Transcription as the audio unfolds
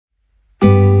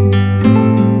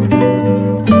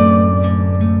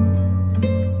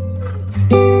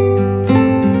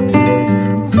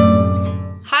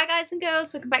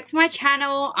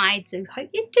channel. I do hope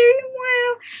you're doing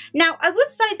well. Now, I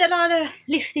would say that I'd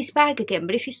lift this bag again,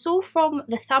 but if you saw from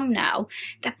the thumbnail,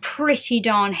 they're pretty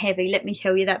darn heavy, let me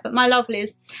tell you that. But my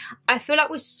lovelies, I feel like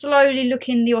we're slowly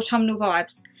looking the autumnal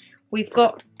vibes. We've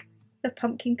got the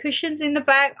pumpkin cushions in the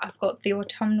bag. I've got the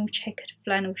autumnal checkered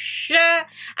flannel shirt,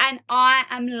 and I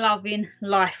am loving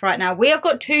life right now. We have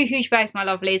got 2 huge bags, my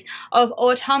lovelies, of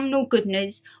autumnal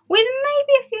goodness with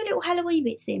maybe a few little Halloween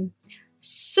bits in.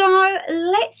 So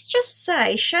let's just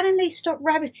say Shannon Lee stop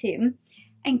rabbiting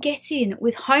and get in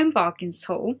with Home Bargains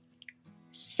haul,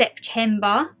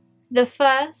 September the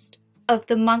 1st of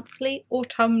the monthly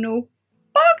autumnal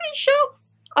bargain shops.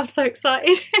 I'm so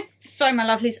excited. So my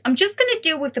lovelies, I'm just going to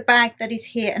deal with the bag that is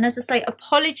here. And as I say,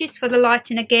 apologies for the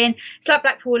lighting again. It's like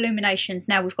Blackpool Illuminations.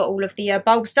 Now we've got all of the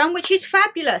bulbs done, which is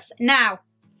fabulous. Now,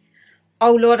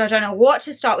 oh Lord, I don't know what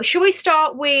to start with. Shall we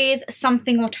start with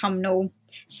something autumnal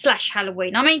 /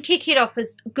 Halloween? I mean, kick it off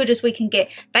as good as we can get.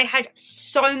 They had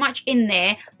so much in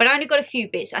there, but I only got a few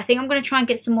bits. I think I'm going to try and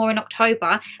get some more in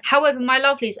October. However, my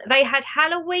lovelies, they had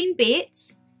Halloween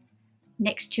bits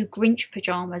next to Grinch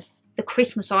pyjamas. The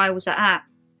Christmas aisles are at.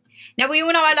 Now, we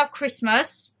all know I love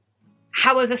Christmas.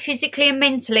 However, physically and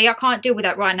mentally, I can't deal with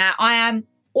that right now. I am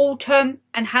autumn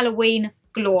and Halloween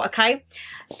galore, okay?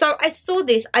 So I saw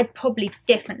this. I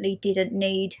definitely didn't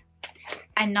need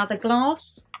another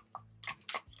glass.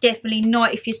 Definitely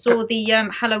not. If you saw the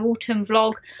Hello Autumn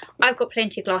vlog, I've got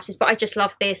plenty of glasses, but I just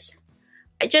love this.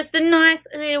 Just a nice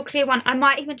little clear one. I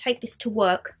might even take this to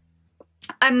work.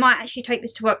 I might actually take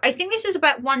this to work. I think this is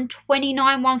about $129,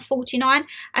 $149.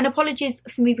 And apologies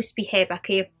for me wispy hair back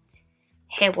here.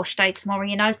 Hair wash day tomorrow,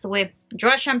 you know, so we're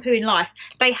dry shampoo in life.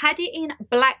 They had it in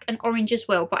black and orange as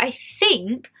well, but I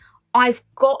think I've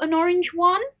got an orange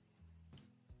one.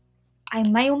 I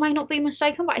may or may not be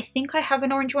mistaken, but I think I have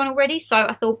an orange one already. So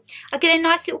I thought I'd get a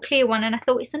nice little clear one, and I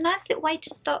thought it's a nice little way to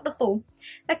start the haul.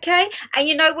 Okay, and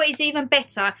you know what is even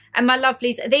better? And my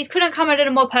lovelies, these couldn't come at a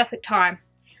more perfect time,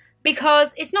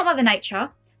 because it's not Mother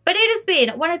Nature, but it has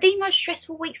been one of the most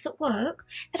stressful weeks at work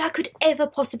that I could ever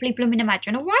possibly blooming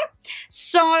imagine, alright?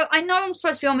 So I know I'm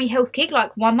supposed to be on my health kick,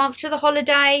 like 1 month to the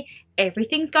holiday,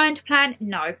 everything's going to plan.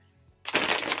 No.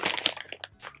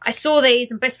 I saw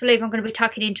these and best believe I'm going to be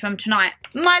tucking into them tonight.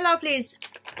 My lovelies,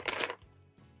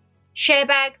 share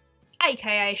bag,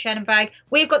 aka Shannon bag.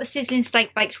 We've got the sizzling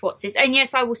steak baked Watsons, and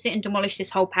yes, I will sit and demolish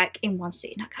this whole pack in one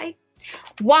sitting, okay?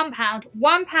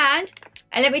 £1,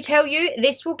 and let me tell you,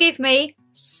 this will give me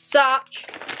such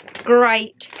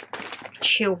great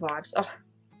chill vibes.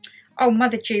 Oh,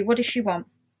 Mother G, what does she want?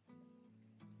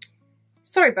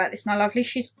 Sorry about this, my lovely.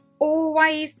 She's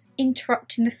always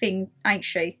interrupting the thing, ain't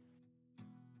she?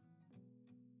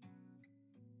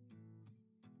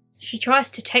 She tries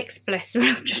to text, bless her.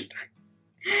 I'm just,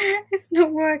 it's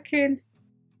not working.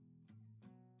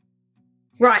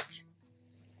 Right.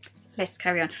 Let's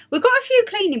carry on. We've got a few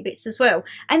cleaning bits as well.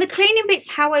 And the cleaning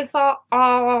bits, however,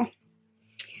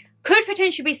 could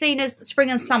potentially be seen as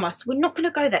spring and summer. So we're not going to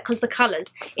go there because the colours,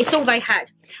 it's all they had.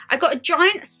 I got a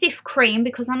giant Cif cream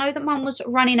because I know that Mum was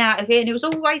running out of it. And it was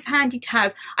always handy to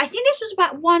have. I think this was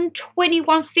about $120,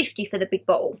 $150 for the big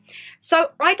bottle.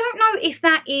 So I don't know if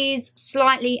that is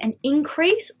slightly an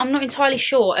increase. I'm not entirely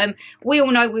sure. We all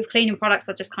know with cleaning products,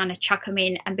 I just kind of chuck them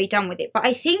in and be done with it. But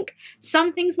I think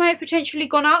some things may have potentially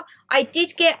gone up. I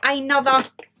did get another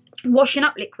washing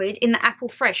up liquid in the Apple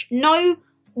Fresh. No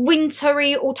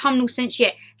wintry autumnal scents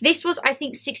yet. This was, I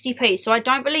think, 60p, so I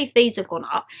don't believe these have gone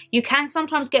up. You can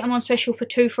sometimes get them on special for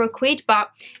 £2 for £1,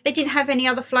 but they didn't have any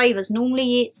other flavours.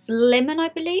 Normally it's lemon, I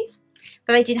believe,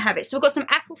 but they didn't have it. So we've got some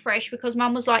Apple Fresh because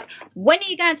Mum was like, when are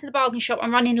you going to the bargain shop?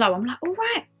 I'm running low. I'm like, all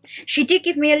right. She did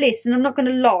give me a list, and I'm not going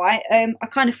to lie, I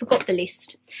kind of forgot the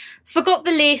list.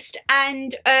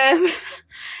 And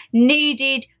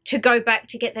needed to go back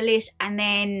to get the list, and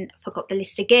then forgot the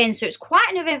list again. So it's quite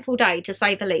an eventful day, to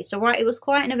say the least. All right, it was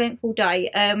quite an eventful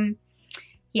day.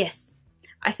 Yes,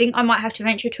 I think I might have to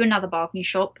venture to another bargain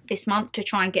shop this month to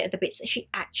try and get the bits that she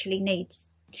actually needs.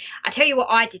 I tell you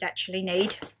what I did actually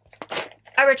need.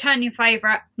 A returning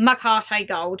favourite, Macate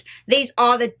Gold. These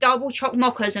are the double choc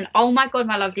mochas, and oh my god,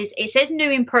 my love, this, it says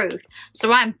new improved,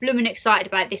 so I am blooming excited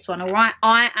about this one. All right,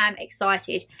 I am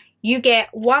excited. You get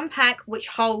 1 pack which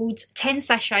holds 10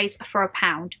 sachets for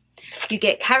 £1. You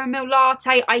get caramel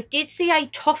latte. I did see a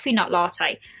toffee nut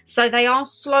latte, so they are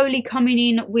slowly coming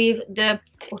in with the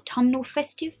autumnal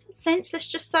festive scents, let's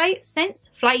just say,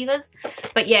 flavours.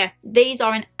 But yeah, these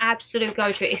are an absolute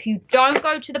go-to if you don't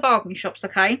go to the bargain shops,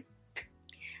 okay,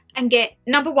 and get,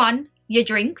 number 1, your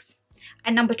drinks,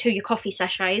 and number 2, your coffee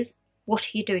sachets. What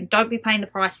are you doing? Don't be paying the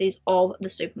prices of the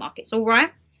supermarkets, all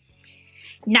right?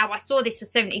 Now, I saw this for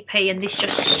 70p and this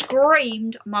just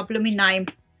screamed my blooming name.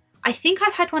 I think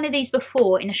I've had one of these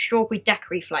before in a strawberry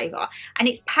daiquiri flavour, and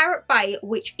it's Parrot Bay,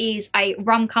 which is a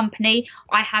rum company.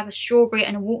 I have a strawberry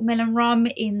and a watermelon rum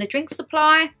in the drink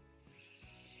supply.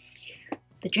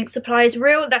 The drink supply is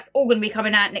real. That's all going to be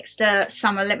coming out next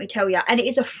summer, let me tell you. And it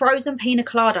is a frozen pina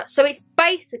colada. So it's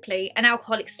basically an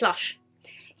alcoholic slush.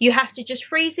 You have to just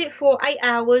freeze it for 8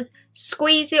 hours,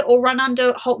 squeeze it or run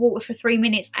under hot water for 3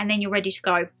 minutes, and then you're ready to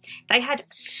go. They had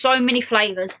so many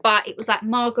flavours, but it was like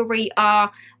margarita.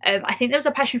 I think there was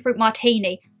a passion fruit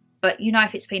martini. But you know,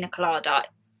 if it's pina colada,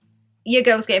 your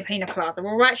girl's getting pina colada.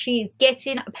 All right, she is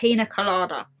getting a pina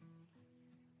colada.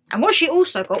 And what she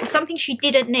also got was something she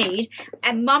didn't need,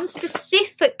 and Mum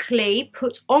specifically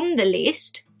put on the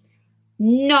list,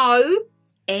 no,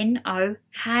 N-O,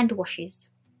 hand washes.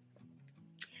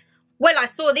 Well, I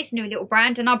saw this new little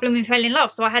brand and I blooming fell in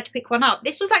love, so I had to pick one up.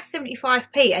 This was like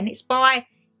 75p and it's by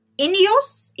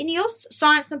Ineos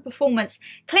Science and Performance.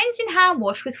 Cleansing hand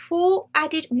wash with 4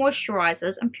 added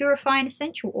moisturisers and purifying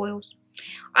essential oils.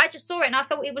 I just saw it and I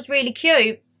thought it was really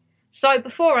cute. So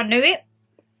before I knew it,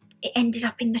 it ended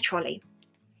up in the trolley.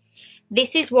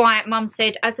 This is why Mum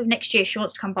said as of next year she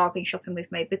wants to come bargain shopping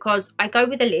with me, because I go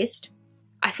with a list,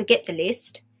 I forget the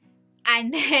list,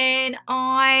 and then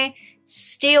I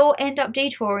still end up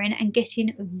detouring and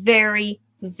getting very,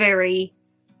 very,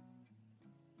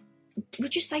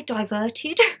 would you say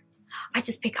diverted? I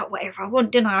just pick up whatever I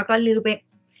want, don't I? I got a little bit,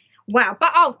 wow.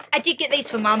 But oh, I did get these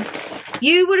for Mum.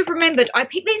 You would have remembered I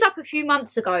picked these up a few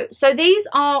months ago. So these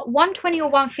are 120 or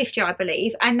 150, I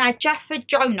believe, and they're Jaffa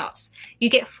Joe Nuts. You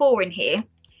get 4 in here.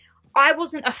 I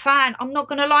wasn't a fan, I'm not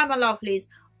gonna lie, my lovelies.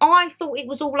 I thought it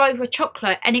was all over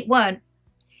chocolate and it weren't.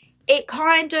 It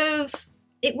kind of,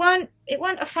 it weren't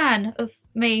a fan of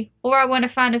me, or I weren't a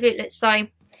fan of it, let's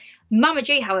say. Mama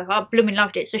G, however, blooming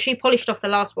loved it. So she polished off the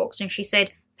last box and she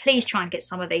said, please try and get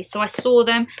some of these. So I saw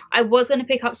them. I was going to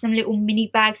pick up some little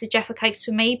mini bags of Jaffa cakes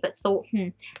for me, but thought,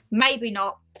 maybe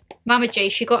not. Mama G,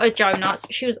 she got her Joe Nuts.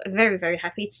 She was very, very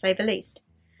happy, to say the least.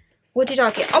 What did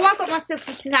I get? Oh, I got myself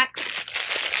some snacks.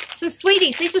 Some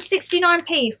sweeties. These were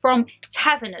 69p from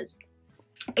Taverners,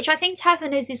 which I think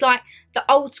Taverners is like the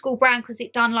old school brand because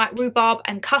it done like rhubarb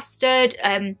and custard,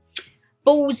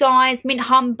 bullseyes, mint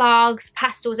humbugs,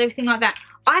 pastels, everything like that.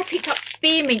 I picked up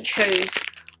spearmint chews.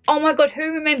 Oh my god,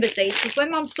 who remembers these? Because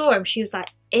when Mum saw them, she was like,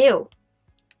 ew,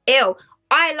 ew.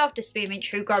 I loved a spearmint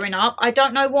chew growing up. I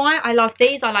don't know why. I love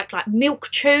these. I like milk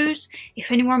chews. If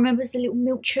anyone remembers the little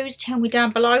milk chews, tell me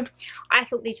down below. I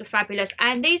thought these were fabulous.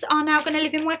 And these are now going to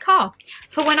live in my car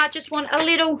for when I just want a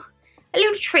little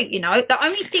treat, you know. The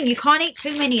only thing, you can't eat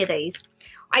too many of these.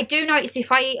 I do notice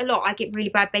if I eat a lot, I get really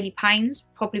bad belly pains,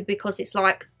 probably because it's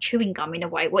like chewing gum in a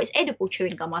way. Well, it's edible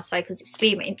chewing gum, I say, because it's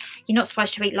spearmint. You're not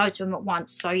supposed to eat loads of them at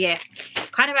once. So, yeah,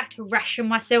 kind of have to ration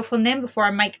myself on them before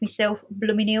I make myself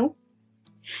blooming ill.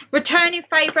 Returning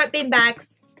favourite bin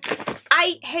bags.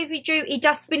 8 heavy-duty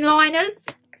dustbin liners.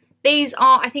 These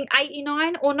are, I think,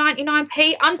 89 or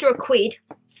 99p, under a quid.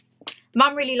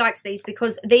 Mum really likes these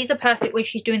because these are perfect when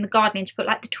she's doing the gardening to put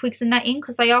like the twigs and that in,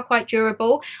 because they are quite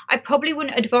durable. I probably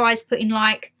wouldn't advise putting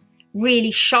like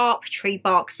really sharp tree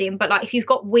barks in, but like if you've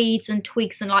got weeds and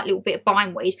twigs and like a little bit of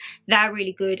bindweed, they're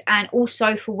really good. And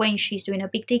also for when she's doing a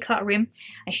big decluttering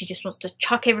and she just wants to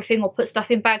chuck everything or put stuff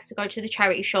in bags to go to the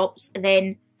charity shops,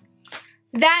 then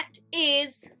that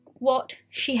is what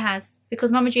she has,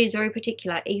 because Mama G is very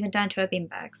particular, even down to her bin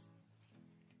bags.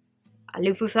 I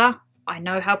live with her. I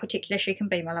know how particular she can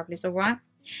be, my lovelies, all right?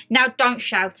 Now, don't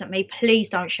shout at me. Please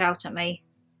don't shout at me.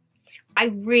 I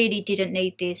really didn't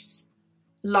need this.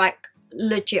 Like,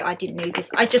 legit, I didn't need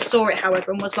this. I just saw it,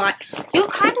 however, and was like, you're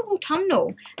kind of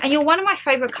autumnal, and you're one of my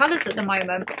favourite colours at the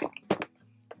moment.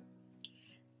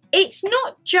 It's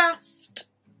not just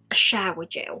a shower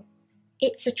gel.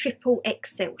 It's a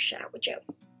XXL shower gel.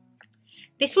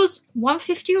 This was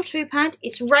 £1.50 or £2.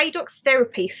 It's Radox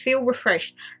Therapy Feel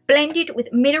Refreshed, blended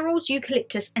with minerals,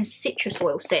 eucalyptus and citrus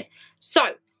oil scent. So,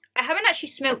 I haven't actually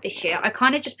smelt this yet. I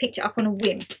kind of just picked it up on a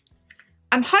whim.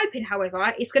 I'm hoping,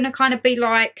 however, it's going to kind of be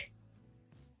like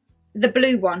the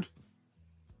blue one.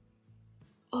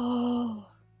 Oh,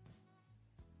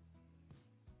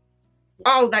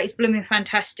 that is blooming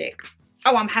fantastic.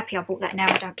 Oh, I'm happy I bought that now.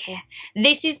 I don't care.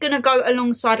 This is going to go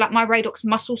alongside like my Radox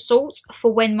Muscle Salts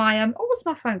for when my... oh, what's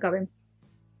my phone going?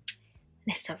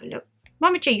 Let's have a look.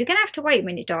 Mama G, you're going to have to wait a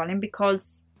minute, darling,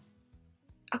 because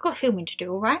I've got filming to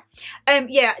do, all right?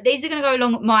 Yeah, these are going to go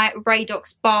along with my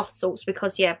Radox Bath Salts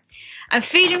because, yeah, I'm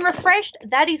feeling refreshed.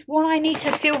 That is what I need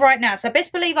to feel right now. So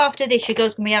best believe after this, your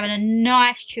girl's going to be having a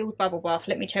nice chilled bubble bath.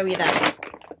 Let me tell you that.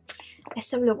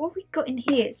 Let's have a look. What have we got in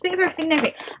here? It's a bit of everything and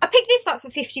everything. I picked this up for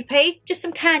 50p. Just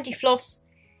some candy floss.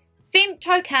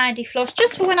 Vimto candy floss.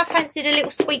 Just for when I fancied a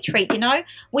little sweet treat, you know.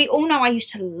 We all know I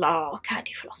used to love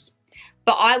candy floss.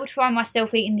 But I would find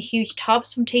myself eating the huge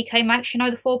tubs from TK Maxx. You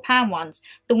know, the £4 ones.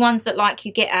 The ones that like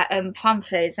you get at fun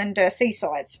fairs and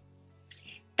seasides.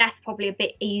 That's probably a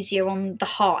bit easier on the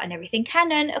heart and everything.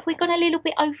 Canon, have we gone a little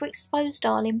bit overexposed,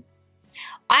 darling?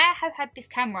 I have had this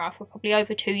camera for probably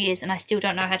over 2 years and I still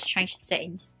don't know how to change the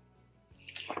settings.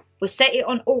 We'll set it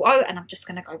on auto and I'm just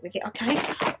going to go with it, okay?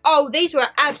 Oh, these were an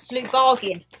absolute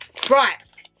bargain. Right.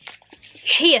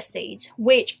 Chia seeds,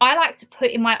 which I like to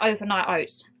put in my overnight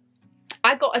oats.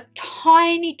 I got a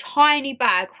tiny, tiny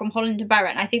bag from Holland &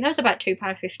 Barrett. And I think that was about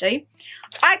 £2.50.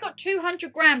 I got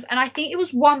 200 grams and I think it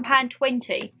was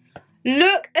 £1.20.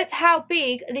 Look at how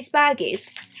big this bag is.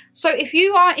 So if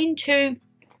you are into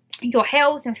your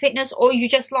health and fitness, or you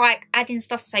just like adding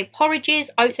stuff to say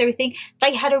porridges, oats, everything,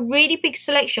 they had a really big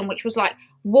selection, which was like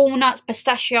walnuts,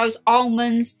 pistachios,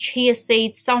 almonds, chia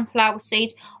seeds, sunflower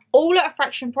seeds, all at a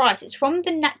fraction price. It's from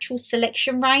the Natural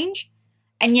Selection range.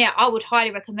 And yeah, I would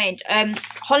highly recommend.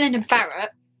 Holland & Barrett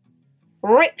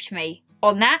ripped me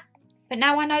on that. But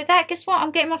now I know that, guess what?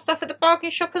 I'm getting my stuff at the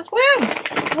bargain shop as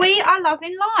well. We are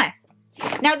loving life.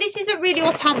 Now, this isn't really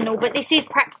autumnal, but this is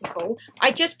practical.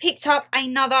 I just picked up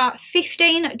another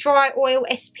 15 dry oil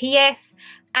SPF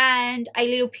and a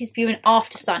little Pisbuin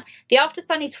After Sun. The After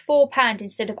Sun is £4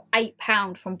 instead of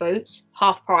 £8 from Boots,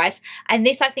 half price. And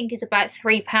this I think is about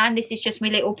 £3. This is just my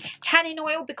little tanning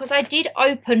oil because I did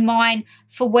open mine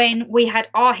for when we had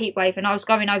our heat wave and I was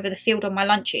going over the field on my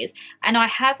lunches. And I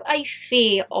have a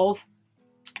fear of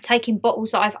taking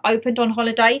bottles that I've opened on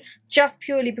holiday just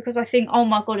purely because I think, oh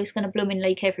my god, it's going to blooming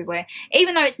leak everywhere.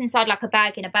 Even though it's inside like a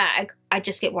bag in a bag, I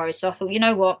just get worried. So I thought, you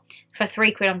know what, for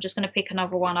 £3 I'm just going to pick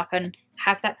another one up and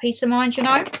have that peace of mind, you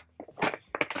know.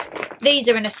 These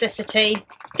are a necessity.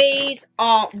 These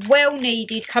are well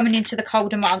needed coming into the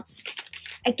colder months.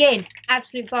 Again,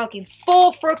 absolute bargain.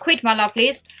 4 for £1, my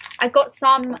lovelies. I got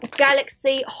some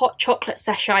Galaxy hot chocolate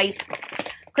sachets.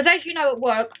 Because as you know at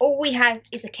work, all we have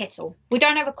is a kettle. We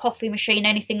don't have a coffee machine,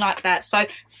 anything like that. So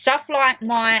stuff like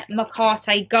my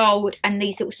Macate Gold and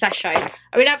these little sachets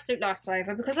are an absolute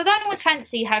lifesaver. Because I don't always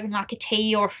fancy having like a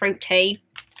tea or a fruit tea.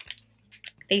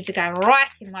 These are going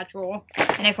right in my drawer.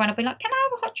 And everyone will be like, can I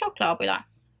have a hot chocolate? I'll be like,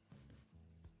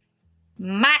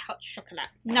 my hot chocolate.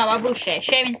 No, I will share.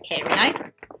 Sharing's caring, eh?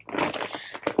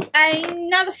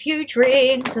 Another few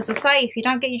drinks. As I say, if you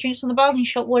don't get your drinks from the bargain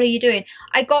shop, what are you doing?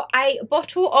 I got a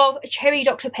bottle of cherry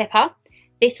Dr Pepper.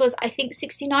 This was, I think,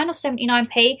 69 or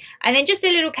 79p. And then just a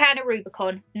little can of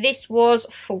Rubicon. This was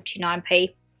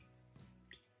 49p.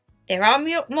 There are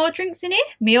more drinks in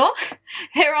here.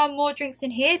 There are more drinks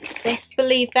in here. Best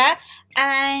believe that.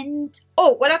 And,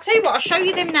 oh, well, I'll tell you what. I'll show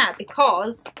you them now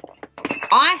because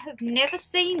I have never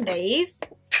seen these.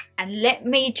 And let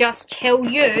me just tell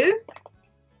you,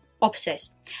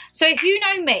 obsessed. So if you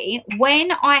know me,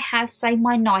 when I have, say,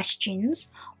 my nice gins,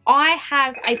 I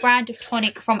have a brand of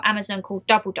tonic from Amazon called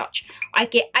Double Dutch. I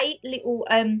get 8 little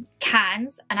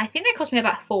cans, and I think they cost me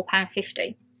about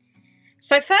 £4.50.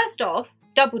 So first off,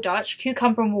 Double Dutch,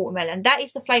 cucumber and watermelon. That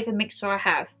is the flavour mixer I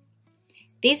have.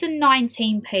 These are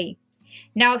 19p.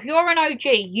 Now, if you're an OG,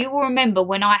 you will remember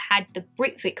when I had the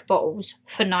Britvic bottles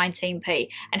for 19p.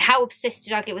 And how obsessed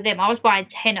did I get with them? I was buying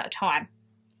 10 at a time.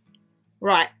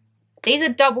 Right. These are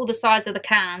double the size of the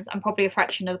cans and probably a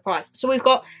fraction of the price. So we've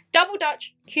got Double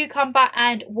Dutch, cucumber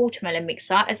and watermelon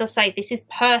mixer. As I say, this is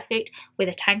perfect with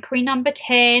a Tanqueray number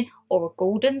 10 or a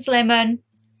Gordon's lemon.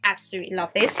 Absolutely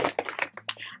love this.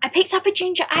 I picked up a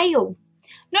ginger ale.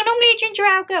 Not normally a ginger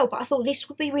ale girl, but I thought this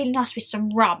would be really nice with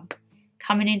some rum.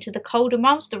 Coming into the colder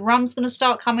months, the rum's going to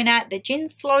start coming out. The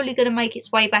gin's slowly going to make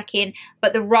its way back in,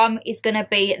 but the rum is going to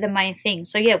be the main thing.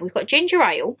 So yeah, we've got ginger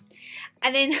ale.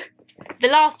 And then the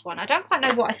last one, I don't quite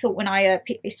know what I thought when I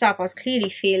picked this up. I was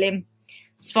clearly feeling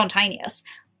spontaneous.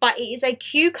 But it is a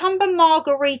cucumber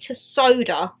margarita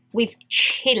soda with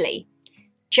chili.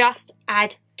 Just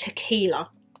add tequila.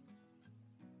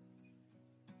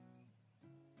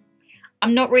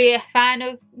 I'm not really a fan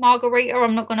of margarita,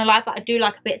 I'm not going to lie, but I do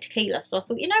like a bit of tequila. So I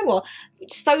thought, you know what?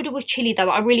 Soda with chili though,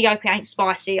 I really hope it ain't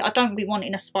spicy. I don't be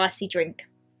wanting a spicy drink.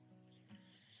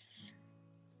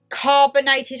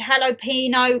 Carbonated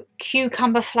jalapeno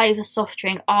cucumber flavour soft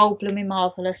drink. Oh, blooming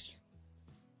marvellous.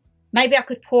 Maybe I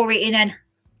could pour it in and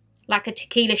like a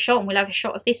tequila shot and we'll have a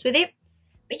shot of this with it.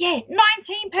 But yeah,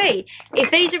 19p. If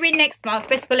these are in next month,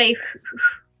 best believe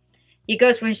you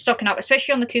girls were stocking up,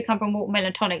 especially on the cucumber and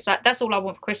watermelon tonics. Like, that's all I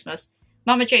want for Christmas.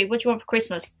 Mama G, what do you want for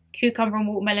Christmas? Cucumber and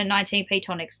watermelon 19p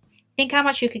tonics. Think how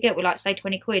much you could get with, like, say,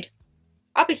 20 quid.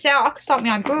 I'll be set. I could start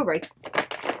my own brewery.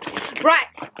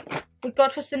 Right. We've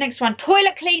got, what's the next one?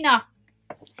 Toilet cleaner.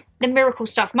 The Miracle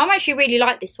stuff. Mum actually really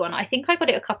liked this one. I think I got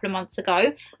it a couple of months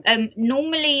ago.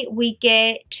 Normally we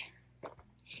get...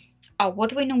 Oh,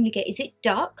 what do we normally get? Is it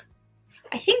duck?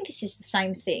 I think this is the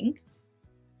same thing.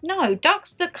 No,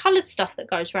 duck's the coloured stuff that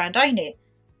goes around, ain't it?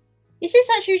 Is this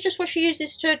actually just what she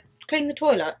uses to clean the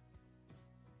toilet?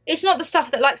 It's not the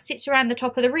stuff that like sits around the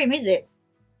top of the rim, is it?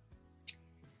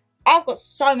 I've got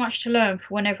so much to learn for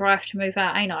whenever I have to move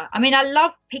out, ain't I? I mean, I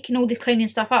love picking all this cleaning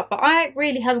stuff up, but I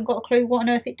really haven't got a clue what on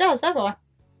earth it does, have I?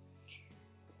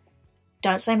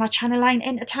 Don't say my channel ain't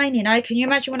entertaining, eh? Can you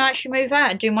imagine when I actually move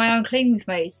out and do my own clean with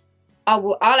me's?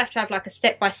 I'll have to have like a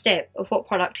step-by-step of what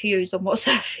product to use on what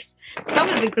surface. So I'm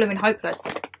going to be blooming hopeless.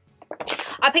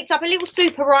 I picked up a little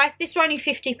super rice. This was only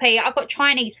 50p. I've got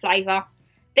Chinese flavour.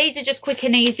 These are just quick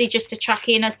and easy just to chuck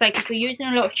in, I say, because we're using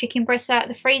a lot of chicken breasts out of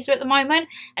the freezer at the moment.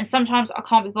 And sometimes I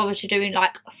can't be bothered to doing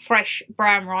like fresh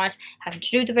brown rice, having to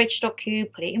do the veg stock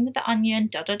cube, put it in with the onion,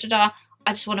 da-da-da-da.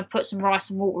 I just want to put some rice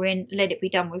and water in, let it be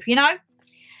done with, you know.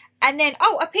 And then,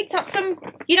 oh, I picked up some,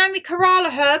 you know me,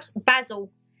 Kerala herbs,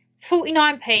 basil,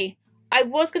 49p. I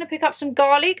was going to pick up some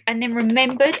garlic and then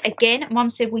remembered, again, Mum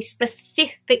said we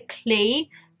specifically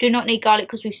do not need garlic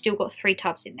because we've still got 3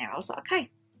 tubs in there. I was like,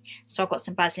 okay. So I got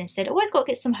some basil instead. Always got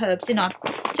to get some herbs, you know,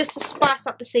 just to spice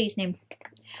up the seasoning.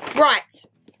 Right.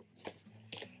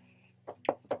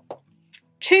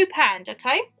 £2,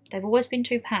 okay? They've always been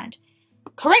 £2.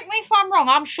 Correct me if I'm wrong.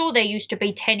 I'm sure there used to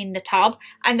be 10 in the tub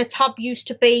and the tub used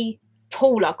to be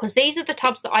taller because these are the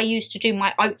tubs that I used to do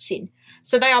my oats in.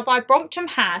 So they are by Brompton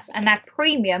House and they're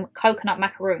premium coconut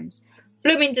macaroons.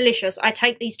 Blooming delicious. I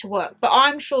take these to work. But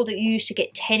I'm sure that you used to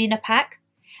get 10 in a pack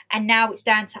and now it's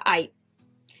down to 8.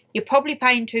 You're probably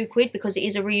paying £2 because it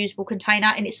is a reusable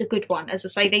container and it's a good one. As I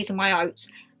say, these are my oats.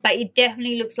 But it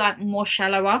definitely looks like more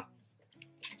shallower.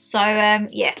 So,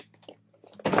 yeah.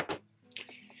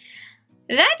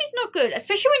 That is not good,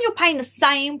 especially when you're paying the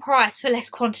same price for less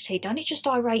quantity. Don't it just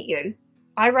irate you?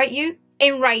 Irate you?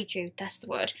 Enrage you, that's the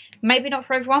word. Maybe not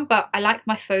for everyone, but I like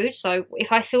my food. So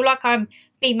if I feel like I'm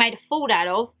being made a fool out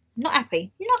of, I'm not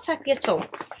happy. Not happy at all.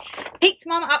 Picked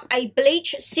Mum up a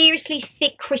bleach, seriously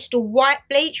thick crystal white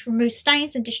bleach, removes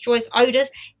stains and destroys odours.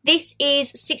 This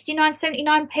is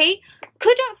 69.79p.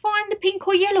 Couldn't find the pink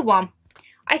or yellow one.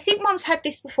 I think Mum's had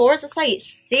this before. As I say,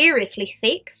 it's seriously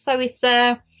thick, so it's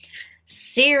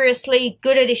seriously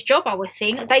good at its job, I would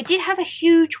think. They did have a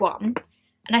huge one,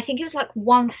 and I think it was like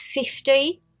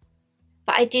 150,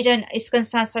 but I didn't, it's going to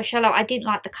sound so shallow, I didn't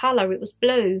like the colour. It was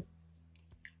blue.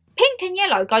 Pink and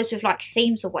yellow goes with like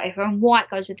themes or whatever, and white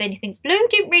goes with anything. Blue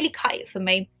didn't really cut it for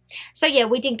me. So yeah,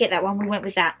 we didn't get that one. We went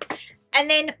with that. And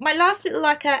then my last little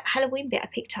like a Halloween bit I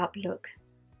picked up. Look.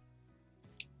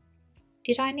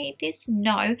 Did I need this?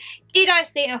 No. Did I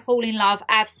see it and fall in love?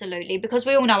 Absolutely. Because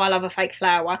we all know I love a fake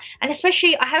flower. And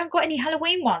especially, I haven't got any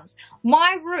Halloween ones.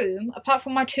 My room, apart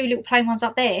from my 2 little plain ones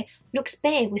up there, looks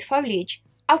bare with foliage.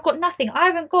 I've got nothing. I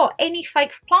haven't got any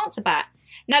fake plants about.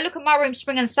 Now look at my room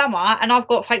spring and summer and I've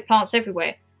got fake plants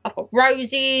everywhere. I've got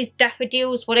roses,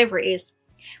 daffodils, whatever it is.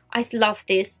 I love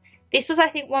this. This was I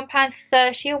think £1.30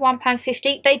 or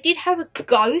 £1.50. They did have a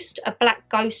ghost, a black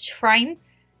ghost frame,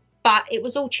 but it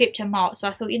was all chipped and marked, so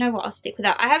I thought, you know what, I'll stick with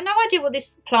that. I have no idea what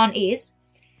this plant is.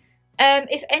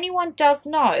 If anyone does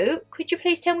know, could you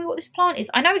please tell me what this plant is?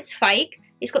 I know it's fake.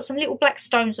 It's got some little black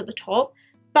stones at the top,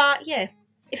 but yeah,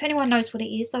 if anyone knows what it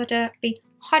is, I'd be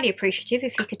highly appreciative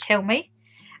if you could tell me.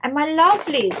 And my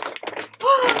lovelies,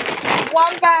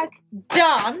 1 bag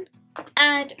done,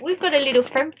 and we've got a little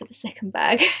friend for the second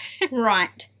bag.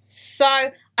 Right,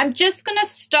 so I'm just going to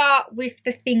start with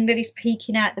the thing that is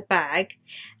peeking out the bag.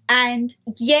 And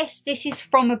yes, this is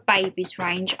from a baby's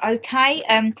range, okay?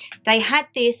 They had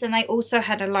this and they also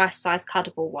had a life-size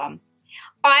cuddable one.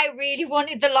 I really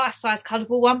wanted the life-size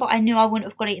cuddable one, but I knew I wouldn't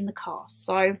have got it in the car.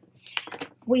 So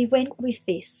we went with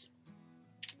this.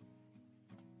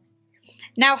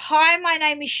 Now, hi, my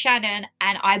name is Shannon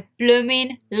and I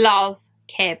blooming love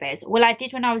Care Bears. Well, I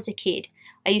did when I was a kid.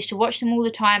 I used to watch them all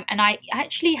the time and I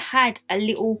actually had a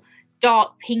little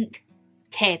dark pink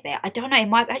Care Bear. I don't know, it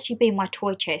might actually be in my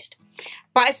toy chest.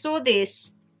 But I saw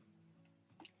this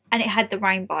and it had the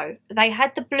rainbow. They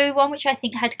had the blue one, which I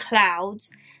think had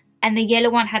clouds, and the yellow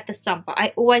one had the sun. But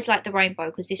I always like the rainbow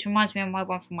because this reminds me of my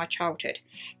one from my childhood.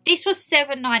 This was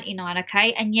 £7.99,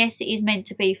 okay? And yes, it is meant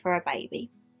to be for a baby,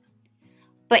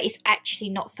 but it's actually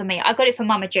not for me. I got it for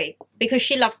Mama G because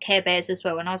she loves Care Bears as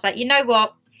well. And I was like, you know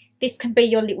what? This can be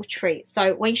your little treat.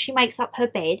 So when she makes up her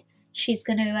bed, she's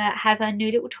going to have her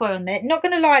new little toy on there. Not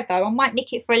going to lie though, I might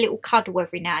nick it for a little cuddle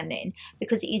every now and then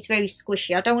because it is very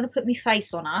squishy. I don't want to put my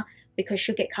face on her because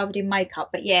she'll get covered in makeup.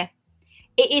 But yeah,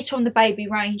 it is from the baby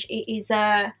range. It is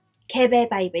a Care Bear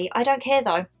baby. I don't care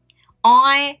though.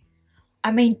 I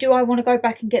mean, do I want to go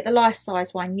back and get the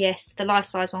life-size one? Yes, the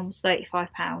life-size one was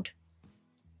 £35.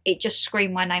 It just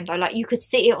screamed my name though. Like, you could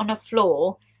sit it on the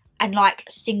floor and like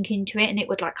sink into it and it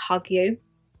would like hug you.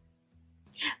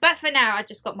 But for now, I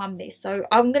just got mum this. So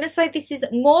I'm going to say this is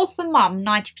more for mum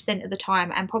 90% of the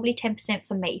time and probably 10%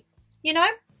 for me, you know?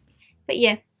 But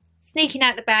yeah, sneaking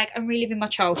out the bag and reliving my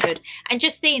childhood. And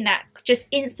just seeing that just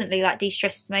instantly like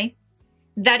de-stresses me.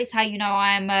 That is how you know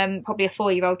I am probably a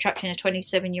 4-year-old trapped in a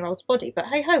 27-year-old's body. But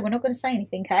hey ho, we're not going to say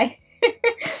anything, okay?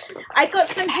 I got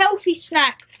some healthy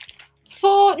snacks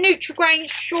for Nutri-Grain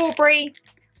strawberry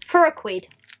for £1.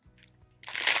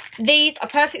 These are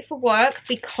perfect for work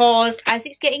because as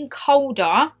it's getting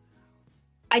colder,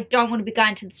 I don't want to be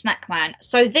going to the snack man.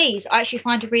 So these I actually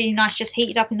find are really nice just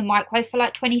heated up in the microwave for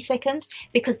like 20 seconds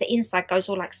because the inside goes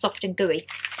all like soft and gooey.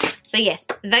 So yes,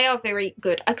 they are very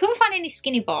good. I couldn't find any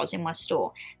skinny bars in my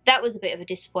store. That was a bit of a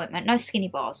disappointment. No skinny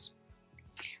bars.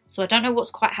 So I don't know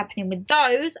what's quite happening with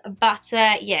those. But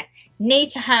yeah,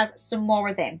 need to have some more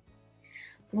of them.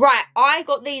 Right, I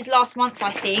got these last month,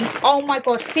 I think. Oh my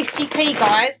god, 50p,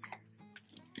 guys.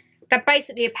 They're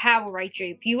basically a Powerade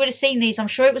dupe. You would have seen these, I'm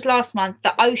sure it was last month,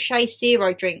 the O'Shea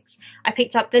Zero drinks. I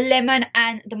picked up the lemon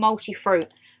and the multi-fruit.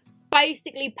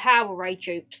 Basically Powerade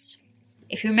dupes.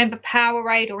 If you remember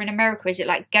Powerade, or in America, is it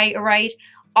like Gatorade?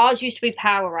 Ours used to be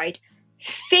Powerade.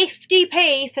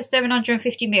 50p for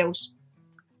 750 mils.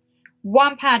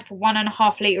 £1 for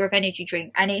 1.5 litre of energy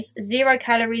drink, and it's 0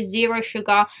 calories, 0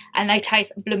 sugar, and they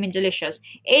taste blooming delicious.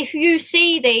 If you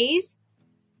see these,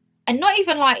 and not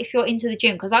even like if you're into the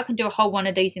gym, because I can do a whole one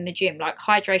of these in the gym, like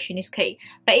hydration is key,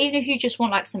 but even if you just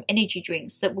want like some energy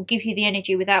drinks that will give you the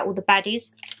energy without all the baddies,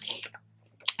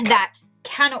 that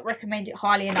cannot recommend it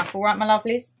highly enough. All right, my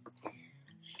lovelies.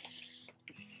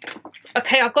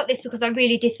 Okay, I got this because I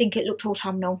really did think it looked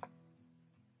autumnal.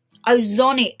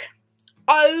 Ozonic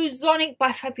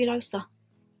by Fabulosa,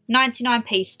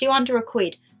 99p, still under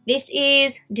 £1. This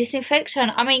is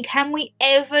disinfectant. I mean, can we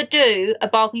ever do a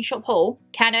bargain shop haul,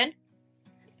 Shannon,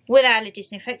 without a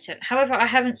disinfectant? However, I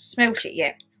haven't smelt it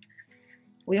yet.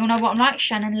 We all know what I'm like,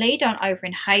 Shannon Lee, don't over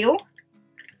inhale.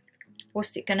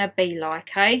 What's it gonna be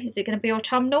like, eh? Is it gonna be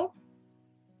autumnal?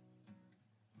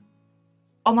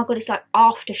 Oh my god, it's like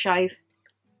aftershave.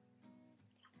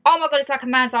 Oh my god, it's like a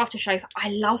man's aftershave. I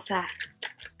love that.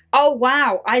 Oh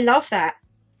wow, I love that.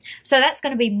 So that's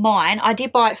going to be mine. I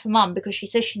did buy it for mum because she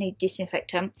says she needs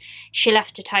disinfectant. She'll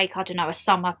have to take, I don't know, a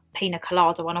summer pina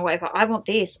colada one or whatever. I want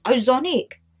this.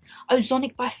 Ozonic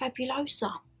by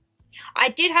Fabulosa. I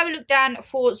did have a look down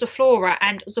for Zoflora,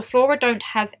 and Zoflora don't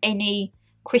have any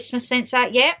Christmas scents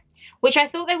out yet, which I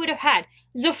thought they would have had.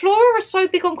 Zoflora are so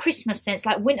big on Christmas scents,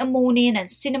 like winter morning and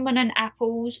cinnamon and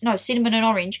apples. No, cinnamon and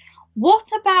orange. What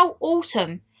about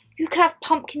autumn? You could have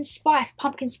pumpkin spice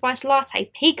latte,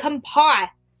 pecan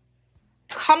pie.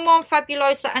 Come on,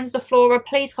 Fabulosa and Zoflora,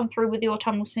 please come through with the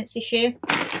autumnal scents this year.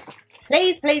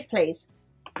 Please, please, please.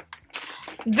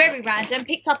 Very random.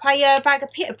 Picked up a bag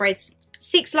of pita breads.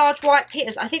 6 large white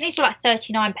pitas. I think these were like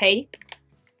 39p.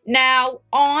 Now,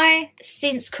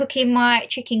 since cooking my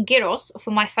chicken gyros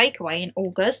for my fakeaway in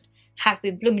August, have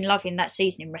been blooming loving that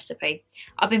seasoning recipe.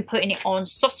 I've been putting it on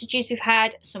sausages we've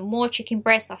had, some more chicken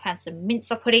breast, I've had some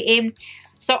mince I put it in.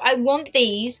 So I want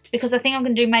these because I think I'm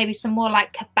going to do maybe some more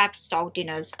like kebab style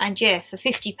dinners. And yeah, for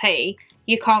 50p,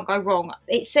 you can't go wrong.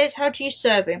 It says how to use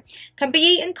serving. Can be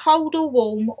eaten cold or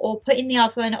warm or put in the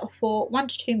oven for 1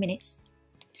 to 2 minutes.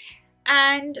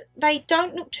 And they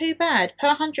don't look too bad. Per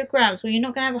 100 grams, well, you're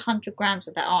not going to have 100 grams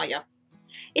of that, are you?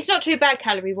 It's not too bad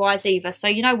calorie-wise either. So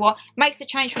you know what? Makes a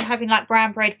change from having like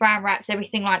brown bread, brown wraps,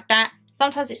 everything like that.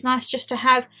 Sometimes it's nice just to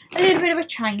have a little bit of a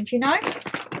change, you know?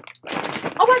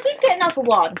 Oh, I did get another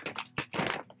one.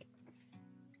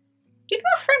 Did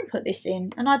my friend put this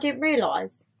in and I didn't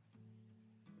realise?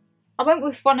 I went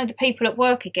with one of the people at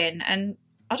work again and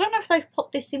I don't know if they've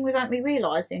popped this in without me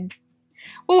realising.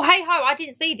 Well, hey ho, I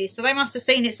didn't see this, so they must have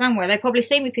seen it somewhere. They probably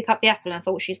seen me pick up the apple and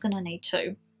thought she's going to need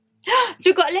 2. So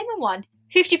we've got a lemon one.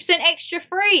 50% extra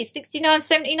free,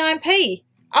 69.79p.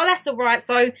 Oh, that's alright.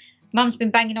 So mum's been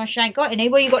banging on, she ain't got any.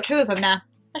 Well, you got 2 of them now.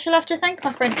 I shall have to thank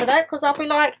my friend for that because I'll be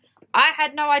like, I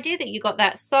had no idea that you got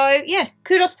that. So yeah,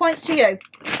 kudos points to you.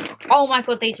 Oh my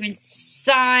god, these are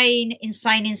insane,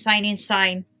 insane, insane,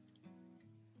 insane.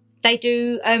 They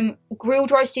do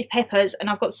grilled roasted peppers, and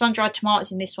I've got sun-dried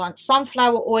tomatoes in this one.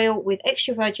 Sunflower oil with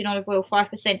extra virgin olive oil,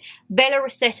 5%. Bella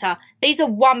Rosetta. These are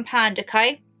 £1,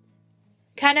 okay?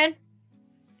 Shannon.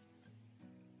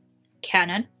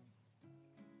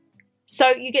 So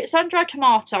you get sun-dried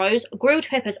tomatoes, grilled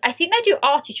peppers. I think they do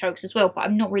artichokes as well, but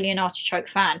I'm not really an artichoke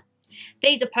fan.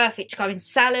 These are perfect to go in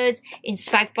salads, in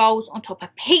spag bowls, on top of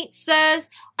pizzas.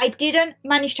 I didn't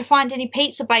manage to find any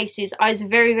pizza bases. I was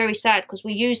very, very sad because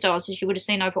we used ours, as you would have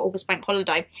seen, over August bank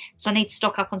holiday. So I need to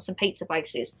stock up on some pizza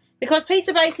bases because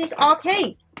pizza bases are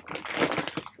key.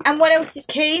 And what else is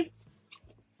key?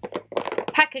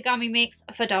 Pack a gummy mix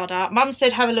for Dada. Mum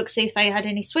said have a look, see if they had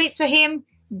any sweets for him.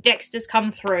 Dexter's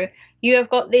come through. You have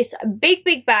got this big,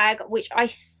 big bag, which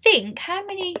I think, how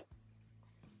many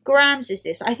grams is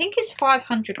this? I think it's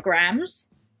 500 grams.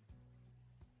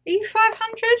 Are you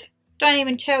 500? Don't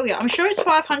even tell you. I'm sure it's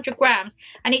 500 grams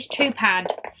and it's £2.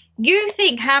 You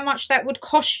think how much that would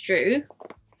cost you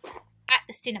at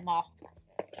the cinema?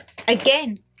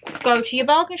 Again, go to your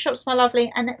bargain shops, my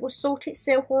lovely, and it will sort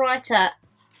itself right out.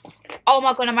 Oh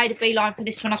my god, I made a beeline for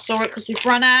this when I saw it because we've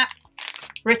run out.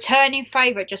 Returning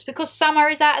favourite. Just because summer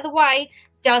is out of the way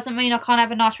doesn't mean I can't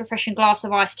have a nice refreshing glass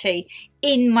of iced tea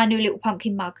in my new little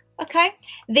pumpkin mug. Okay,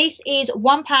 this is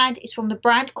 £1. It's from the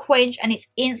brand Quench and it's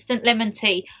instant lemon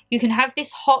tea. You can have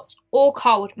this hot or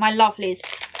cold, my lovelies.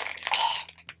 Oh,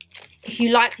 if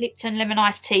you like Lipton lemon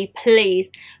iced tea, please,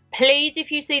 if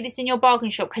you see this in your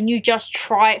bargain shop, can you just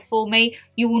try it for me?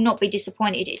 You will not be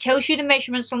disappointed. It tells you the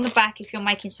measurements on the back if you're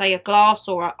making, say, a glass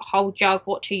or a whole jug,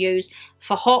 what to use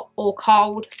for hot or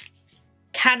cold.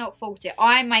 Cannot fault it.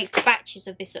 I make batches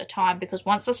of this at a time because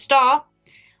once I start,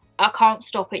 I can't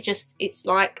stop. It's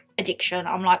like addiction.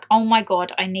 I'm like, oh my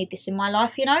god, I need this in my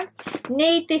life, you know?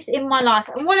 Need this in my life.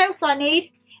 And what else I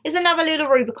need is another little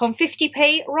Rubicon,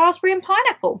 50p, raspberry and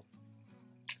pineapple.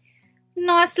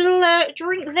 Nice little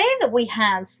drink there that we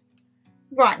have.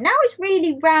 Right, now it's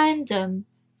really random.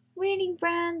 Really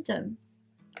random.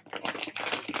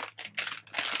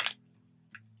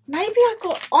 Maybe I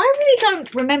really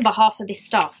don't remember half of this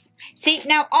stuff. See,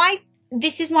 now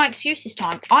this is my excuse this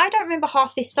time. I don't remember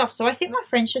half this stuff, so I think my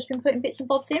friend's just been putting bits and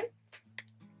bobs in.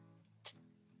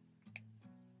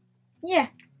 Yeah.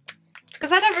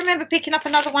 Because I don't remember picking up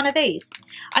another one of these.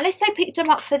 Unless they picked them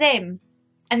up for them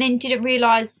and then didn't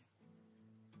realise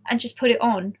and just put it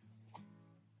on.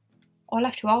 I'll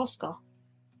have to ask her.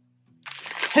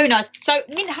 Who knows? So,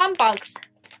 mint humbugs.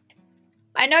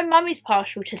 I know Mum is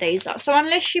partial to these. So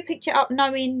unless she picked it up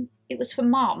knowing it was for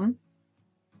Mum,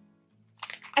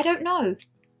 I don't know.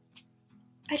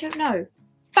 I don't know.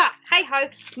 But, hey-ho,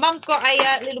 Mum's got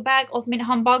a little bag of mint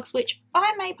humbugs, which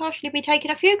I may partially be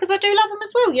taking a few because I do love them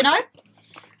as well, you know.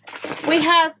 We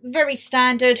have very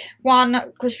standard one,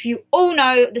 because if you all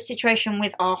know the situation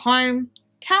with our home,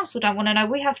 council don't want to know.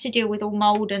 We have to deal with all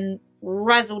mould and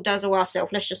razzle-dazzle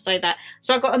ourselves, let's just say that.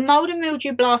 So I've got a mould and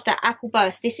mildew blaster apple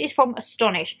burst. This is from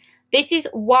Astonish. This is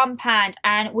 £1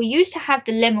 and we used to have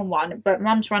the lemon one, but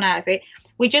Mum's run out of it.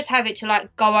 We just have it to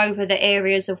like go over the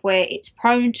areas of where it's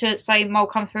prone to, say,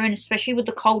 mould come through, and especially with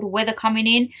the colder weather coming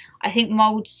in, I think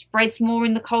mould spreads more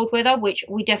in the cold weather, which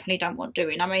we definitely don't want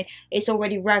doing. I mean, it's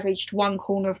already ravaged one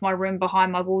corner of my room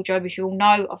behind my wardrobe, as you all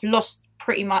know. I've lost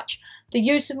pretty much the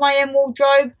use of my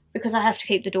wardrobe because I have to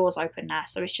keep the doors open now,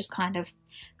 so it's just kind of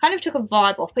took a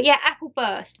vibe off. But yeah, apple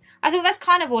burst. I think that's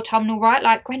kind of autumnal, right?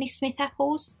 Like Granny Smith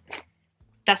apples.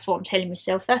 That's what I'm telling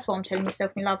myself. That's what I'm telling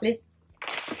myself, my lovelies.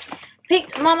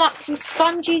 Picked Mum up some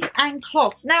sponges and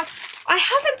cloths. Now, I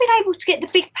haven't been able to get the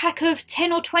big pack of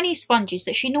 10 or 20 sponges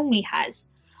that she normally has.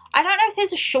 I don't know if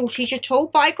there's a shortage at all,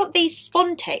 but I got these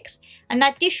Spontex, and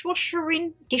they're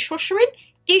dishwashing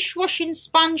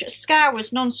sponge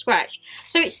scourers, non-scratch.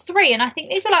 So it's 3, and I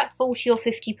think these are like 40 or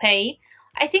 50p.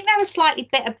 I think they're a slightly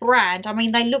better brand. I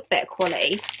mean, they look better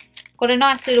quality. Got a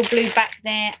nice little blue back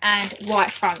there and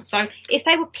white front. So if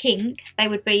they were pink, they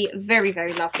would be very,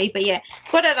 very lovely. But yeah,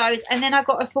 got her those. And then I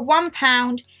got her for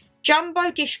 £1 jumbo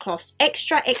dishcloths,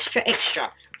 extra.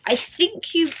 I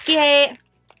think you get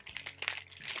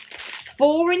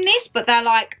 4 in this, but they're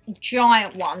like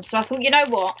giant ones. So I thought, you know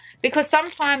what? Because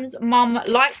sometimes Mum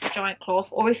likes a giant cloth,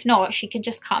 or if not, she can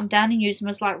just cut them down and use them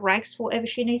as like rags for whatever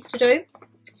she needs to do.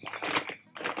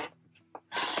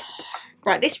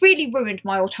 Right, this really ruined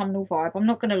my autumnal vibe, I'm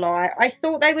not going to lie. I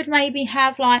thought they would maybe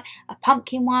have like a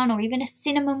pumpkin one or even a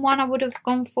cinnamon one I would have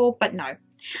gone for, but no.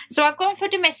 So I've gone for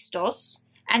Domestos,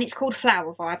 and it's called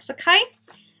Flower Vibes, okay?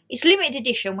 It's limited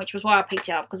edition, which was why I picked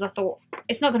it up, because I thought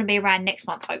it's not going to be around next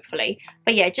month, hopefully.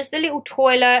 But yeah, just a little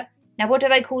toilet. Now, what do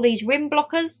they call these? Rim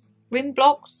blockers? rim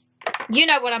blocks. You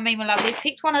know what I mean, my lovelies.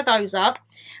 Picked one of those up.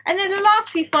 And then the last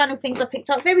few final things I picked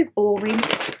up, very boring.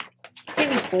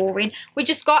 Very boring. We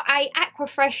just got a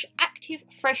Aquafresh Active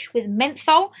Fresh with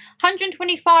menthol,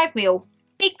 125ml.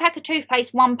 Big pack of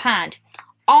toothpaste, £1.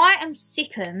 I am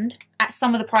sickened at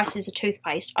some of the prices of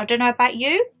toothpaste. I don't know about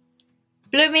you.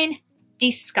 Blooming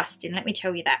disgusting, let me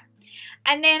tell you that.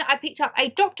 And then I picked up a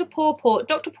Dr. Pawpaw.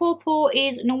 Dr. Pawpaw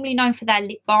is normally known for their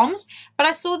lip balms, but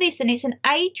I saw this and it's an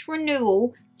age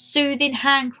renewal soothing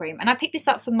hand cream. And I picked this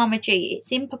up for Mama G.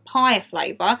 It's in papaya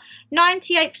flavour,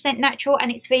 98% natural,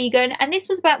 and it's vegan. And this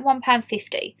was about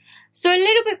 £1.50. So a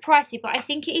little bit pricey, but I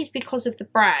think it is because of the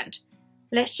brand.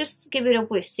 Let's just give it a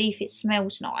whiff, see if it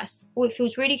smells nice. Oh, it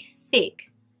feels really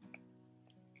thick.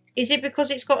 Is it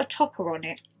because it's got a topper on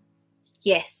it?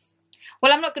 Yes.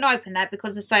 Well, I'm not going to open that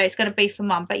because I say it's going to be for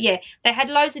Mum. But yeah, they had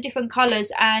loads of different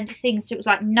colours and things. So it was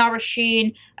like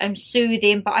nourishing and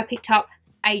soothing. But I picked up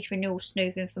age renewal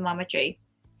soothing for Mama G.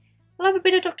 I love a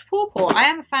bit of Dr. Pawpaw. I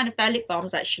am a fan of their lip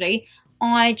balms, actually.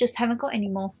 I just haven't got any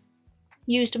more.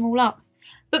 Used them all up.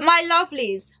 But my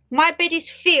lovelies, my bed is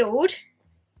filled.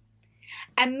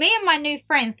 And me and my new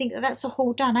friend think that that's a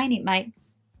haul done, ain't it, mate?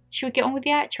 Should we get on with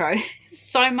the outro?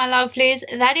 So, my lovelies,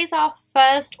 that is our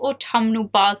first autumnal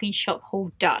bargain shop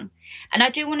haul done. And I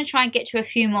do want to try and get to a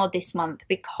few more this month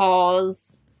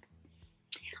because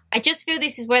I just feel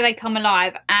this is where they come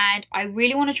alive. And I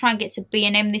really want to try and get to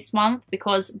B&M this month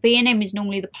because B&M is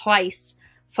normally the place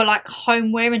for like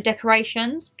homeware and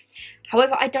decorations.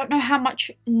 However, I don't know how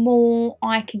much more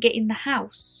I can get in the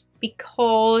house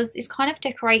because it's kind of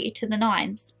decorated to the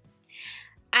nines.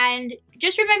 And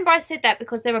just remember I said that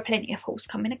because there are plenty of hauls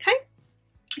coming, okay?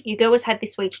 You girls had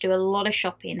this week to do a lot of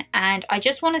shopping. And I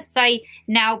just want to say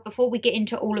now, before we get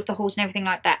into all of the hauls and everything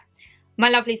like that,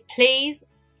 my lovelies, please,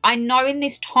 I know in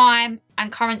this time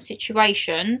and current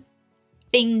situation,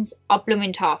 things are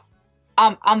blooming tough.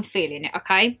 I'm feeling it,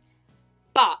 okay?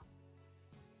 But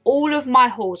all of my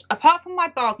hauls, apart from my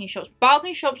bargain shops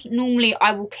normally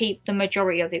I will keep the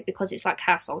majority of it because it's like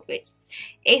household bits.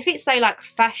 If it's say like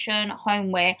fashion,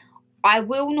 homeware, I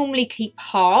will normally keep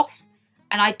half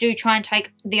and I do try and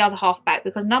take the other half back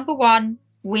because number one,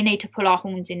 we need to pull our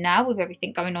horns in now with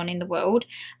everything going on in the world.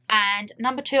 And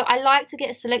number two, I like to get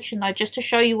a selection though just to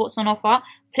show you what's on offer.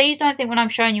 Please don't think when I'm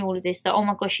showing you all of this that, oh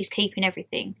my gosh, she's keeping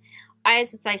everything.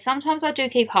 As I say, sometimes I do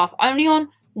keep half, only on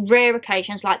rare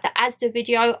occasions like the Asda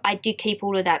video. I did keep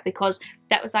all of that because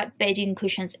that was like bedding,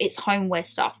 cushions, it's homeware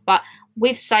stuff. But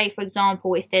with say for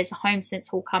example, if there's a HomeSense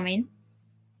haul coming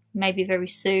maybe very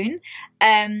soon,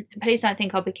 please don't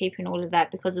think I'll be keeping all of that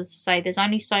because as I say, there's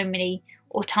only so many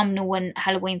autumnal and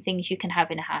Halloween things you can have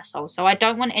in a household. So I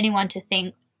don't want anyone to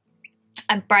think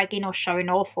I'm bragging or showing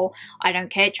off or I don't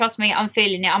care. Trust me, I'm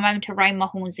feeling it. I'm having to rein my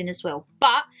horns in as well.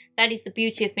 But that is the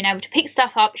beauty of being able to pick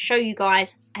stuff up, show you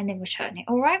guys, and then return it,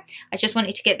 alright? I just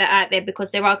wanted to get that out there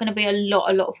because there are going to be a lot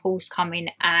of hauls coming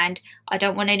and I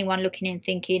don't want anyone looking in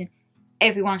thinking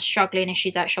everyone's struggling and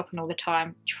she's out shopping all the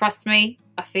time. Trust me,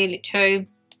 I feel it too.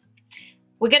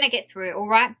 We're going to get through it,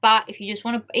 alright? But if you just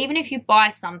want to, even if you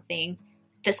buy something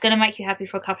that's going to make you happy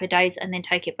for a couple of days and then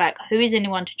take it back, who is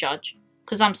anyone to judge?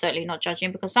 Because I'm certainly not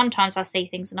judging because sometimes I see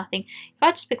things and I think if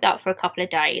I just pick that up for a couple of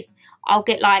days, I'll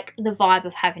get like the vibe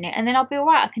of having it and then I'll be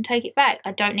alright, I can take it back.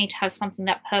 I don't need to have something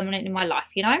that permanent in my life,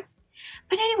 you know?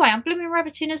 But anyway, I'm blooming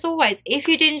rabbiting as always. If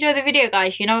you did enjoy the video,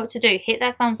 guys, you know what to do. Hit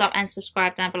that thumbs up and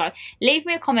subscribe down below. Leave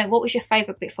me a comment. What was your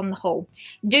favourite bit from the haul?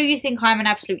 Do you think I'm an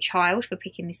absolute child for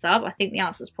picking this up? I think the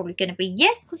answer is probably going to be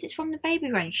yes, because it's from the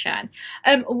baby range, Shan.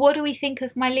 What do we think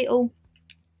of my little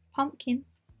pumpkin?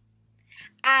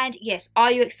 And yes,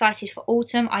 are you excited for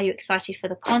autumn? Are you excited for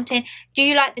the content? Do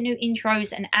you like the new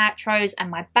intros and outros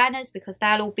and my banners? Because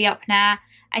they'll all be up now.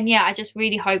 And yeah, I just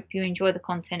really hope you enjoy the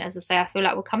content. As I say, I feel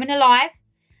like we're coming alive.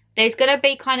 There's going to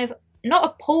be kind of, not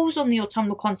a pause on the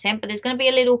autumnal content, but there's going to be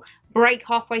a little break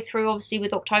halfway through, obviously,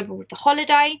 with October with the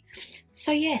holiday.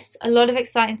 So yes, a lot of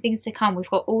exciting things to come. We've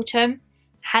got autumn,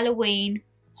 Halloween,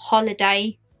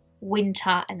 holiday,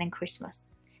 winter, and then Christmas.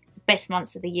 The best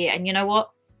months of the year. And you know what?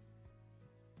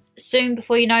 Soon,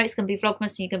 before you know it, it's going to be Vlogmas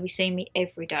and you're going to be seeing me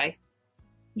every day.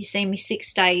 You see me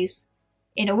 6 days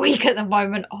in a week at the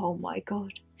moment. Oh my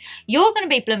god. You're going to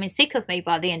be blooming sick of me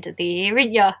by the end of the year,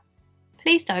 aren't you?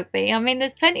 Please don't be. I mean,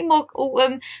 there's plenty more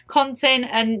autumn content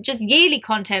and just yearly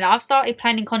content. I've started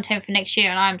planning content for next year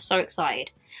and I'm so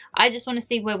excited. I just want to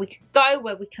see where we can go,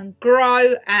 where we can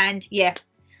grow, and yeah,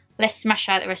 let's smash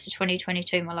out the rest of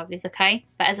 2022, my lovelies, okay?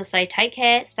 But as I say, take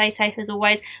care, stay safe as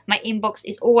always. My inbox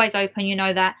is always open, you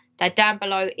know that. They're down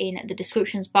below in the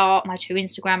descriptions bar, my 2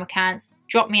 Instagram accounts.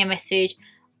 Drop me a message.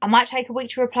 I might take a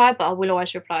week to reply, but I will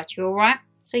always reply to you, alright?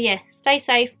 So yeah, stay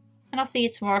safe and I'll see you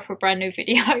tomorrow for a brand new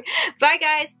video. Bye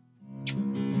guys.